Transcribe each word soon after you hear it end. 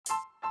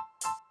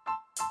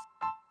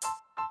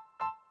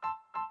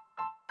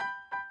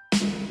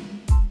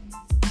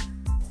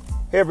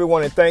Hey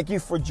everyone, and thank you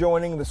for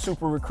joining the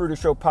Super Recruiter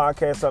Show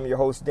podcast. I'm your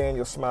host,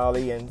 Daniel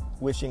Smiley, and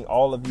wishing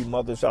all of you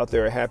mothers out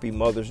there a happy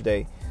Mother's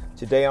Day.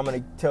 Today I'm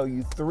going to tell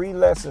you 3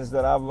 lessons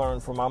that I've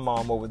learned from my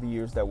mom over the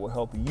years that will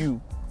help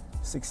you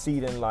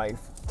succeed in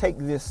life. Take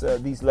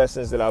these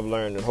lessons that I've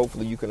learned, and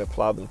hopefully you can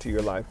apply them to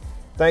your life.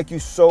 Thank you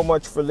so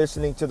much for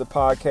listening to the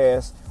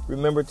podcast.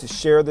 Remember to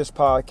share this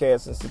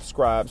podcast and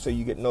subscribe so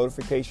you get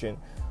notifications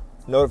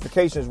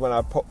when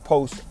I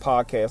post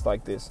podcasts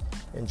like this.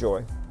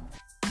 Enjoy.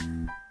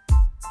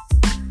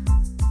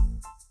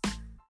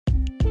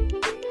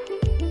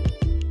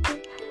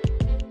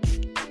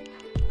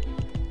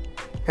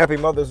 Happy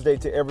Mother's Day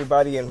to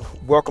everybody, and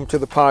welcome to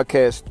the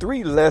podcast.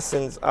 3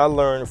 lessons I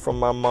learned from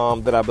my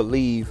mom that I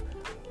believe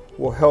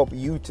will help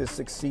you to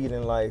succeed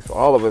in life.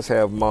 All of us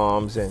have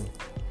moms, and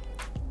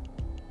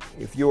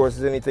if yours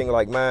is anything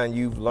like mine,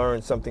 you've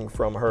learned something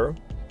from her.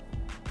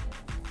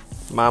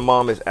 My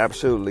mom is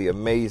absolutely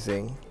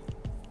amazing,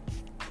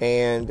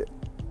 and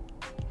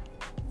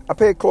I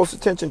pay close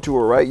attention to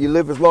her, right? You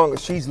live as long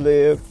as she's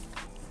lived.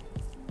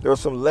 There are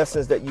some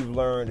lessons that you've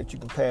learned that you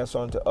can pass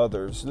on to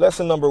others.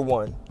 Lesson number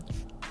 1.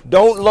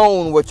 Don't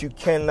loan what you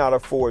cannot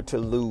afford to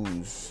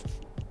lose.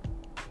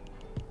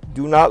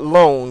 Do not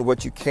loan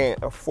what you can't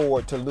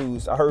afford to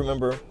lose. I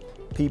remember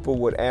people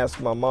would ask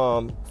my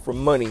mom for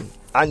money.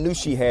 I knew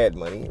she had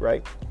money,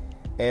 right?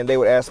 And they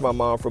would ask my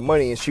mom for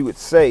money, and she would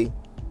say,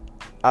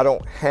 I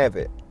don't have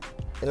it.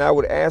 And I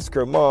would ask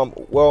her, Mom,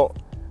 well,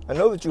 I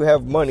know that you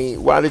have money.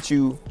 Why did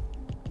you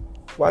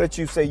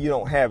say you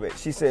don't have it?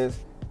 She says,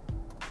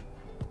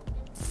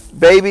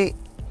 baby,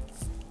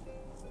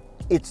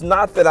 it's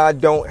not that I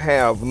don't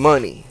have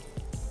money.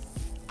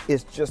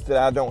 It's just that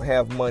I don't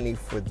have money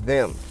for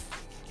them.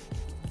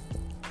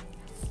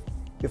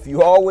 If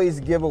you always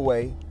give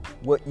away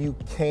what you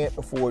can't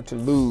afford to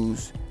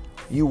lose,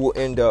 you will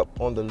end up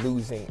on the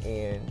losing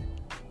end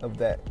of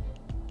that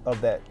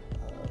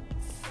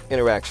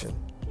interaction.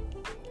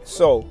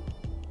 So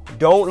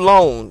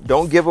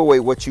don't give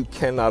away what you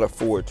cannot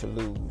afford to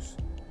lose.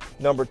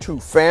 Number 2,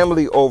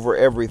 family over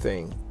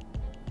everything.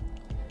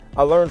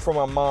 I learned from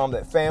my mom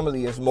that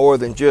family is more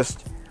than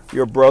just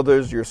your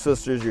brothers, your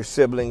sisters, your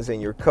siblings,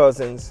 and your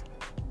cousins.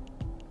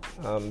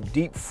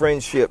 Deep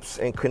friendships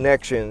and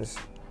connections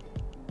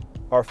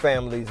are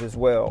families as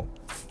well.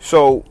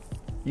 So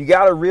you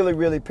got to really,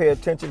 really pay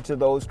attention to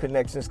those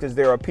connections, because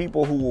there are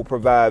people who will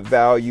provide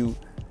value,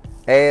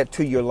 add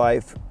to your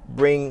life,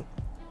 bring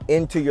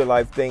into your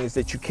life things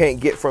that you can't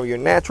get from your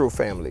natural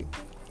family.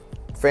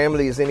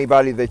 Family is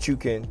anybody that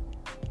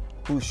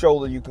whose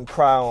shoulder you can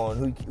cry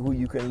on, who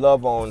you can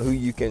love on, who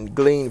you can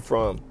glean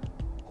from,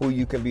 who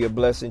you can be a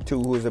blessing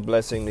to, who is a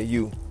blessing to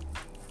you.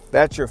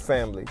 That's your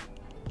family.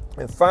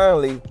 And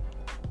finally,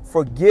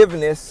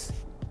 forgiveness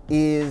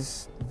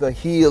is the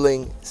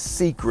healing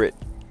secret.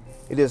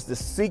 It is the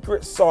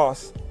secret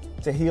sauce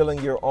to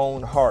healing your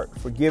own heart.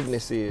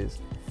 Forgiveness is.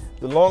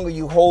 The longer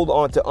you hold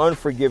on to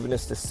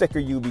unforgiveness, the sicker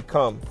you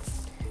become.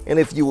 And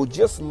if you will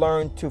just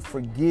learn to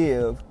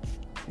forgive,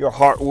 your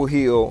heart will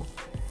heal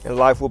and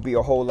life will be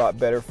a whole lot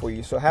better for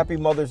you. So happy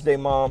Mother's Day,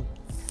 Mom.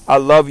 I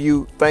love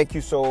you. Thank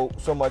you so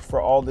much for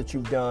all that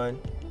you've done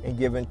and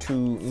given to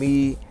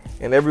me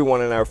and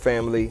everyone in our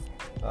family,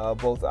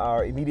 both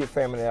our immediate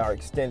family and our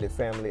extended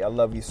family. I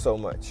love you so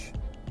much.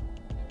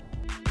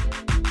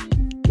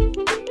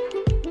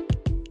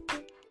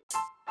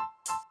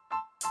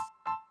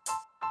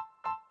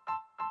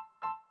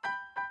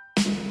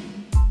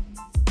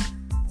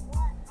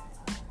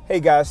 Hey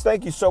guys,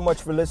 thank you so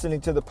much for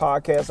listening to the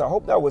podcast. I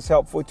hope that was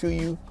helpful to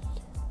you.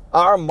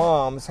 Our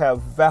moms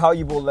have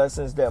valuable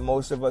lessons that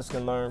most of us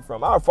can learn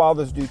from. Our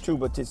fathers do too,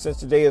 but since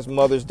today is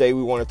Mother's Day,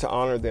 we wanted to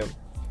honor them.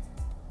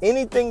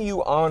 Anything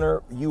you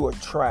honor, you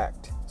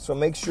attract. So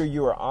make sure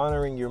you are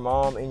honoring your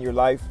mom in your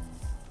life.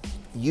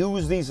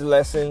 Use these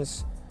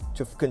lessons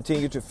to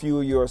continue to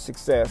fuel your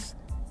success.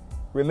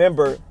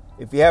 Remember,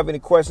 if you have any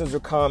questions or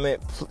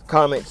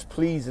comments,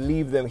 please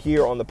leave them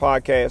here on the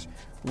podcast.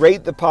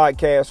 Rate the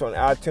podcast on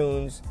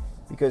iTunes,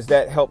 because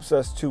that helps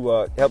us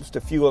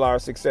to fuel our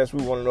success.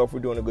 We want to know if we're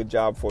doing a good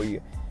job for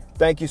you.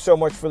 Thank you so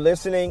much for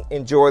listening.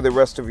 Enjoy the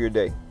rest of your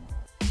day.